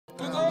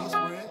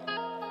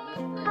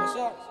Hey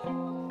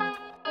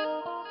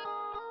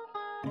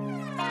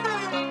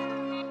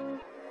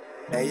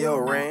yo,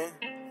 Ran,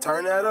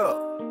 turn that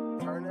up.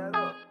 Turn that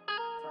up.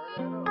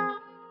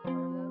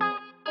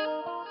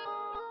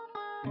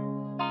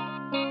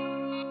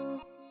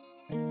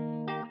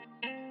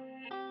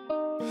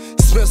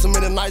 Spent so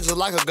many nights just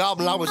like a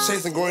goblin, I was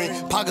chasing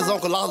green. Pockets on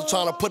colossal,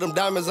 trying to put them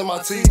diamonds in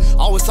my teeth.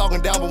 Always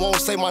talking down, but won't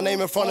say my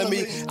name in front of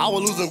me. I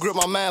was losing grip,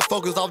 my mind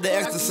focused off the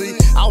ecstasy.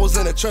 I was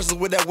in the trenches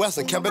with that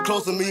Western, kept it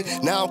close to me.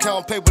 Now I'm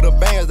counting paper, the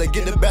bands, they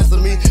get the best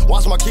of me.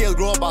 Watch my kids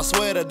grow up, I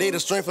swear that they the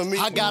strength of me.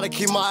 I gotta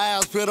keep my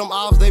eyes peeled, them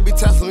ops, they be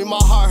testing me. My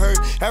heart hurt,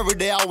 every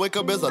day I wake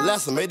up is a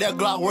lesson. Made that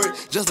Glock work,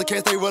 just in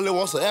case they really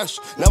want some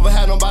extra. Never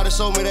had nobody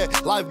show me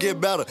that life get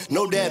better.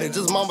 No daddy,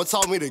 just mama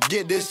taught me to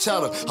get this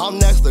cheddar. I'm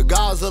next to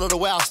Godzilla the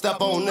way I step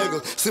on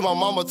niggas. See my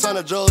mama turn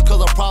to drugs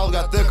cause her problems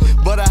got thicker.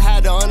 But I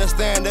had to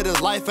understand that this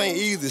life ain't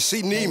easy,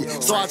 she need me.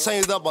 So I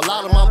changed up a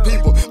lot of my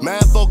people.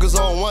 Man, focus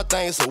on one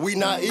thing, so we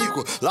not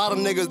equal. A lot of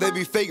niggas, they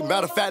be fake,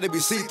 matter of fact, they be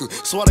see-through.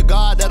 Swear to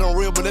God that I'm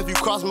real, but if you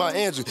cross my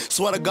injury,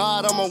 swear to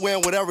God I'ma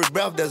win with every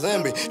breath that's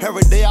in me.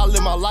 Every day I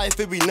live my life,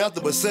 it be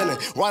nothing but sinning.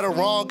 Right or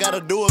wrong,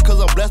 gotta do it cause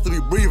I'm blessed to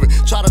be breathing.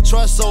 Try to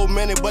trust so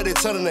many, but they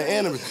turn into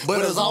enemies. But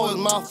it's always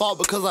my fault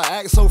because I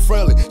act so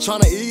friendly.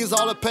 Trying to ease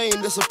all the pain,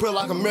 disappear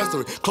like a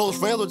mystery. Close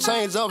friends will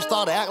change up,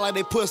 start to act like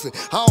they pussy.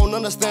 I don't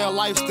understand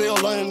life, still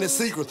learning the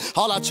secrets.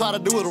 All I try to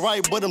do is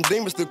right, but them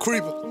demons still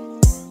creeping.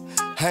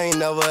 I ain't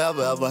never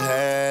ever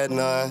had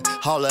none.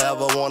 All I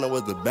ever wanted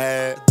was the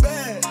bad.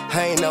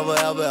 I ain't never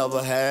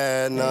ever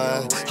had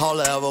none. All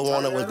I ever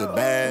wanted was the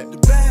bad.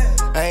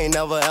 I ain't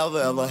never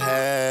ever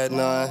had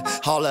none.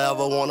 All I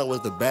ever wanted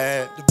was the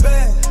bad.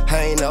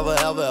 I ain't never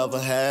ever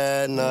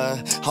had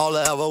none. All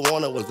I ever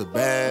wanted was the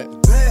bad.